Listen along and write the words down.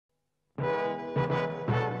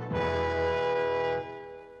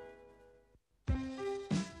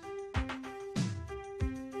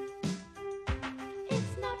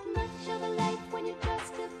It's not much of a life when you're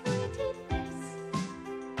just a pretty face.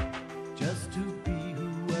 Just to be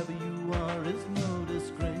whoever you are is no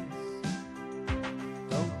disgrace.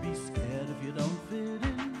 Don't be scared if you don't fit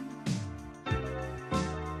in.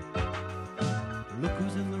 Look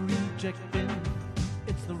who's in the reject bin.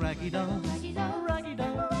 It's the Raggy Dolls. Raggy Dolls. Raggy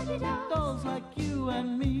Dolls. Raggy Dolls. Dolls like you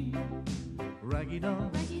and me. Raggy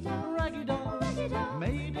Dolls. Raggy Dolls. Raggy Dolls. Raggy Dolls.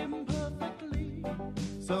 Made him perfectly.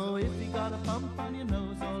 So if you got a bump on your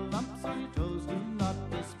nose or lumps on your toes, do not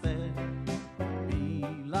despair. Be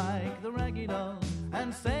like the Raggy Dolls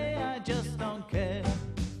and say I just don't care.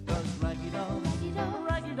 'Cause Raggy Dolls, Raggy Dolls.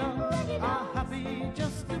 Raggy Dolls Raggy are Dolls. happy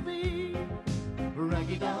just to be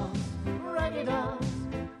Raggy Dolls, Raggy Dolls,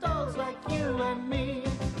 dolls like you and me.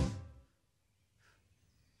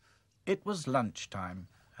 It was lunchtime,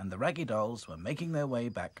 and the Raggy Dolls were making their way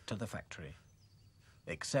back to the factory.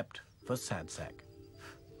 Except for Sadsack.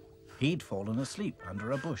 He'd fallen asleep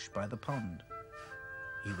under a bush by the pond.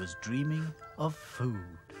 He was dreaming of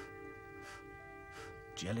food.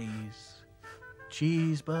 Jellies,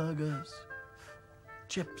 cheeseburgers,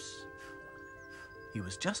 chips. He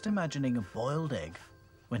was just imagining a boiled egg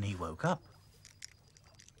when he woke up.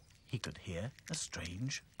 He could hear a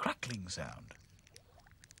strange crackling sound.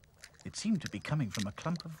 It seemed to be coming from a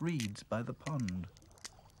clump of reeds by the pond.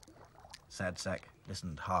 Sadsack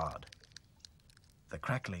listened hard. The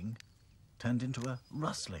crackling turned into a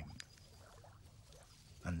rustling.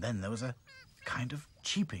 And then there was a kind of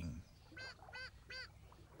cheeping.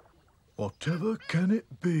 Whatever can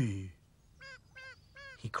it be?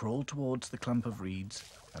 He crawled towards the clump of reeds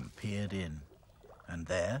and peered in. And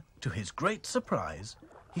there, to his great surprise,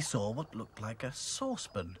 he saw what looked like a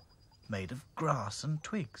saucepan made of grass and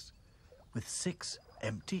twigs, with 6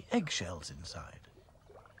 empty eggshells inside.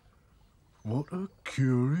 What a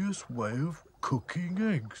curious way of cooking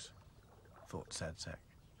eggs, thought Sadsack.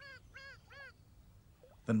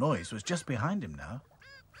 The noise was just behind him now.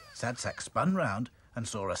 Sadsack spun round and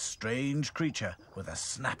saw a strange creature with a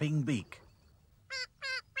snapping beak.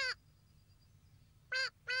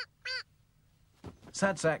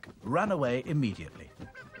 Sadsack ran away immediately.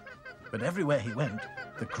 But everywhere he went,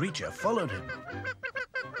 the creature followed him.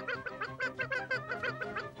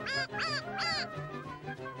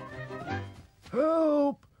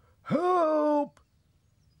 Help! Help!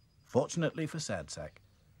 Fortunately for Sadsack,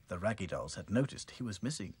 the Raggy Dolls had noticed he was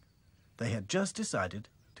missing. They had just decided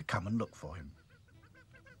to come and look for him.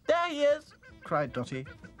 There he is, Cried Dotty.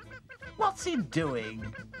 what's he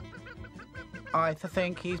doing? I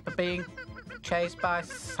think he's being chased by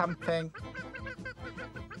something.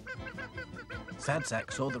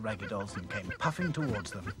 Sadsack saw the Raggy Dolls and came puffing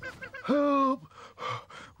towards them. Help!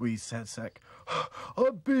 Wheezed Sadsack.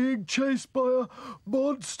 I'm being chased by a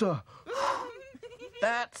monster.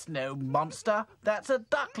 That's no monster, that's a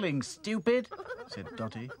duckling, stupid. Said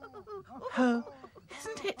Dotty. Oh,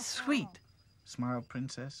 isn't it sweet? Smiled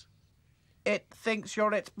Princess. It thinks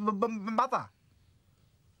you're its mother.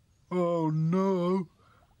 Oh no!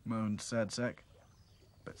 Moaned Sadsack.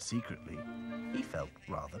 But secretly, he felt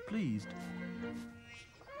rather pleased.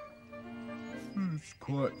 It's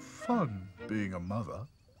quite fun being a mother,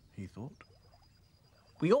 He thought.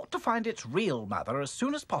 We ought to find its real mother as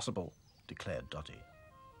soon as possible. Declared Dotty.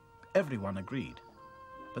 Everyone agreed,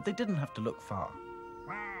 but they didn't have to look far.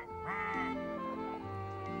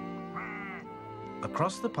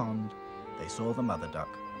 Across the pond, they saw the mother duck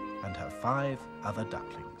and her 5 other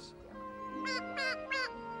ducklings.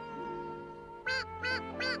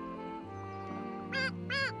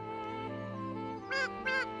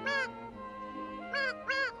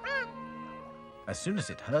 As soon as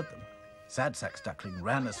it heard them, Sadsack's duckling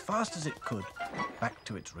ran as fast as it could back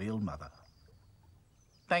to its real mother.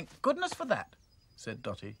 Thank goodness for that. Said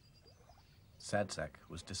Dotty. Sadsack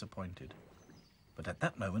was disappointed. But at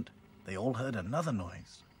that moment, they all heard another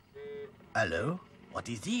noise. Hello? What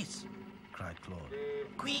is this? Cried Claud.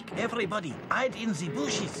 Quick, everybody, hide in the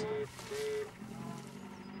bushes.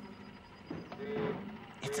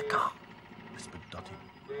 It's a car, Whispered Dotty.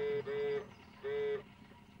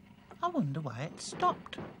 I wonder why it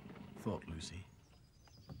stopped. Thought Lucy.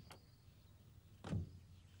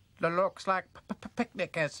 Looks like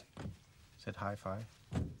picnickers. Said Hi-Fi.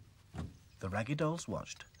 The Raggy Dolls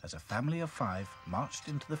watched as a family of 5 marched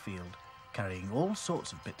into the field, carrying all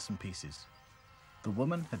sorts of bits and pieces. The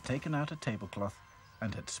woman had taken out a tablecloth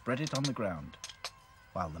and had spread it on the ground,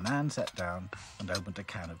 while the man sat down and opened a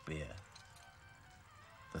can of beer.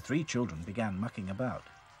 The 3 children began mucking about.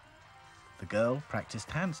 The girl practiced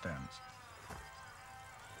handstands.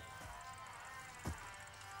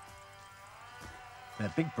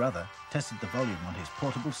 Their big brother tested the volume on his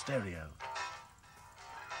portable stereo.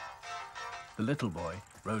 The little boy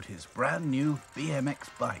rode his brand new BMX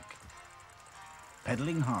bike.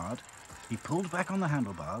 Pedaling hard, he pulled back on the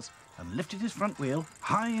handlebars and lifted his front wheel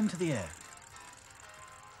high into the air.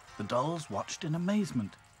 The dolls watched in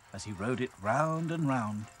amazement as he rode it round and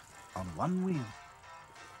round on one wheel.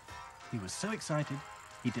 He was so excited,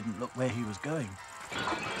 he didn't look where he was going.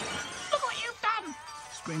 Look what you've done!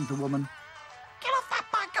 Screamed the woman. Get off that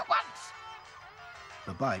bike at once!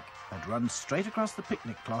 The bike had run straight across the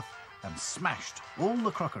picnic cloth and smashed all the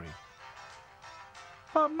crockery.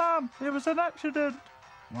 But, Mum, it was an accident,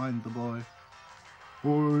 whined the boy.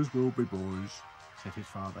 Boys will be boys, said his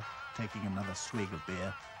father, taking another swig of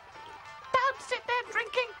beer. Don't sit there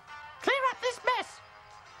drinking! Clear up this mess!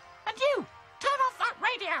 And you, turn off that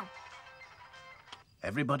radio!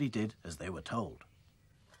 Everybody did as they were told.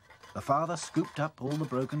 The father scooped up all the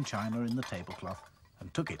broken china in the tablecloth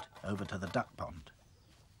and took it over to the duck pond.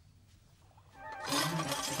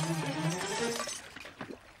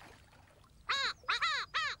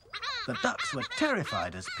 The ducks were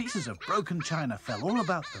terrified as pieces of broken china fell all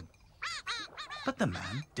about them. But the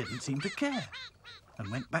man didn't seem to care and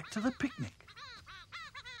went back to the picnic.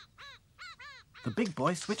 The big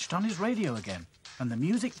boy switched on his radio again, and the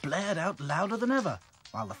music blared out louder than ever,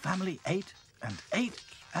 while the family ate and ate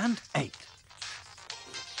and ate.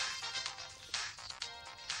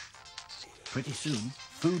 Pretty soon,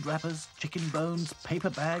 food wrappers, chicken bones, paper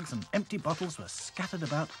bags and empty bottles were scattered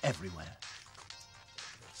about everywhere.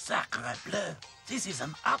 Sacre bleu, this is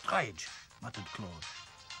an outrage, Muttered Claude.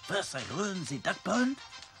 First they ruin the duck pond,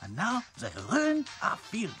 and now they ruin our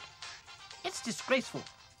field. It's disgraceful,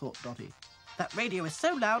 thought Dotty. That radio is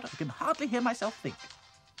so loud I can hardly hear myself think.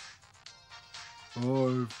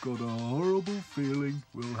 I've got a horrible feeling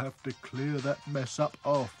we'll have to clear that mess up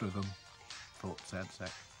after them, thought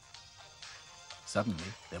Sadsack. Suddenly,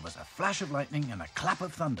 there was a flash of lightning and a clap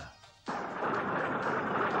of thunder. Oh,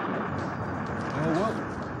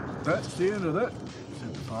 well, that's the end of that,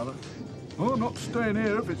 said the father. I'm not staying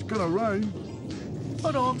here if it's going to rain.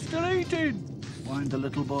 But I'm still eating, whined the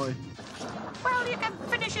little boy. Well, you can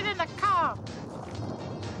finish it in the car.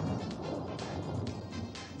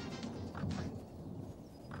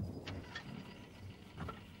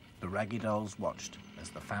 The Raggy Dolls watched as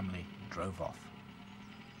the family drove off.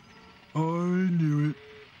 I knew it,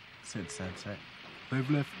 Said Sadsack. they've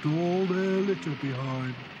left all their litter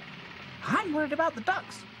behind. I'm worried about the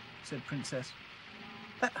ducks, Said Princess.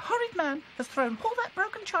 That horrid man has thrown all that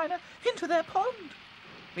broken china into their pond.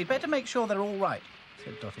 We'd better make sure they're all right,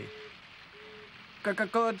 said Dotty.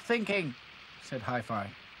 Good thinking, said Hi-Fi.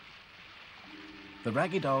 The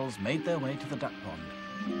Raggy Dolls made their way to the duck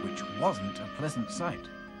pond, which wasn't a pleasant sight.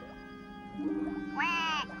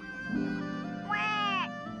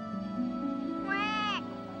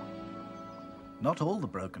 Not all the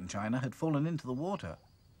broken china had fallen into the water.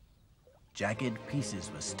 Jagged pieces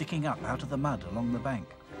were sticking up out of the mud along the bank.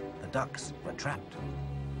 The ducks were trapped.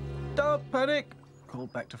 Don't panic,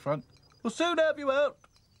 Called Backtofront. we'll soon have you out.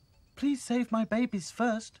 Please save my babies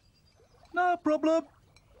first, No problem.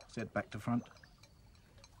 said Backtofront.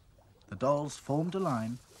 The dolls formed a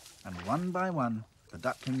line, and one by one the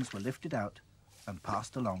ducklings were lifted out and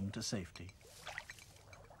passed along to safety.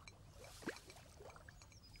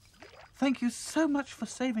 Thank you so much for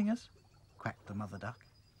saving us, Quacked the mother duck.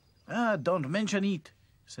 Ah, don't mention it,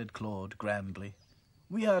 said Claude grandly.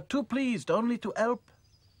 We are too pleased only to help.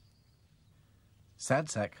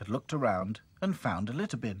 Sadsack had looked around and found a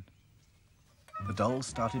litter bin. The dolls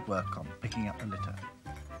started work on picking up the litter.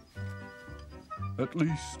 At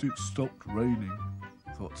least it stopped raining,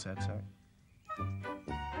 Thought Sadsack.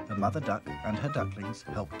 The mother duck and her ducklings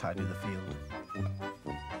helped tidy the field.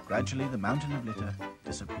 Gradually the mountain of litter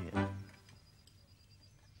disappeared.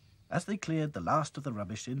 As they cleared the last of the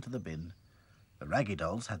rubbish into the bin, the Raggy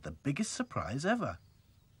Dolls had the biggest surprise ever.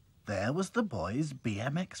 There was the boy's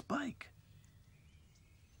BMX bike.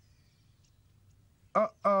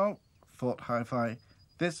 Uh-oh, thought Hi-Fi.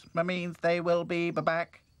 This means they will be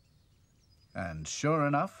back. And sure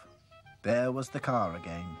enough, there was the car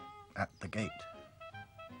again, at the gate.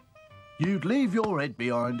 You'd leave your head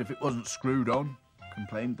behind if it wasn't screwed on,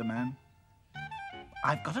 Complained the man.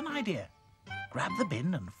 I've got an idea. Grab the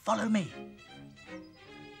bin and follow me.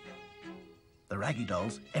 The Raggy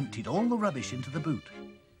Dolls emptied all the rubbish into the boot.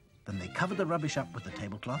 Then they covered the rubbish up with the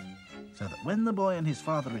tablecloth so that when the boy and his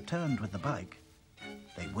father returned with the bike,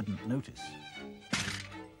 they wouldn't notice.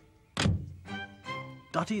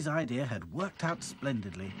 Dotty's idea had worked out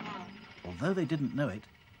splendidly. Although they didn't know it,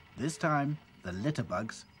 this time the litter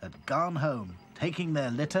bugs had gone home, taking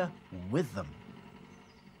their litter with them.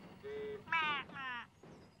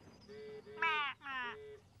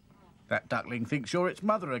 That duckling thinks you're its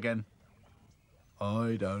mother again.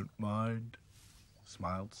 I don't mind,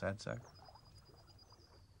 smiled Sad Sack.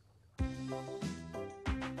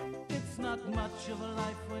 It's not much of a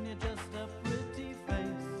life when you're just a pretty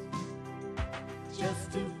face.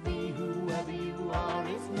 Just to be whoever you are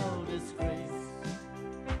is no disgrace.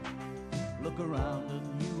 Look around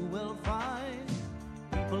and you will find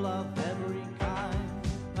people of every kind,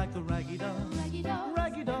 like the Raggy Dolls, Raggy Dolls,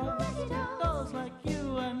 Raggy Dolls, Raggy Dolls, dolls like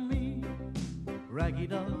you and me. Raggy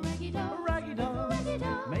Dolls, Raggy Dolls, Raggy Dolls, Raggy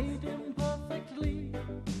Dolls, made him perfectly.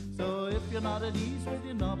 So if you're not at ease with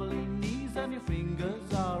your knobbly knees and your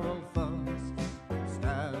fingers are all fuzz,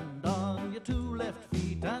 stand on your two left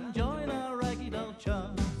feet and join our Raggy Doll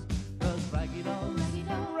chums. 'Cause Raggy Dolls, Raggy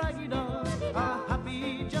Dolls, Raggy Dolls Raggy Dolls are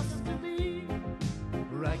happy just to be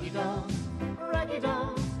Raggy Dolls.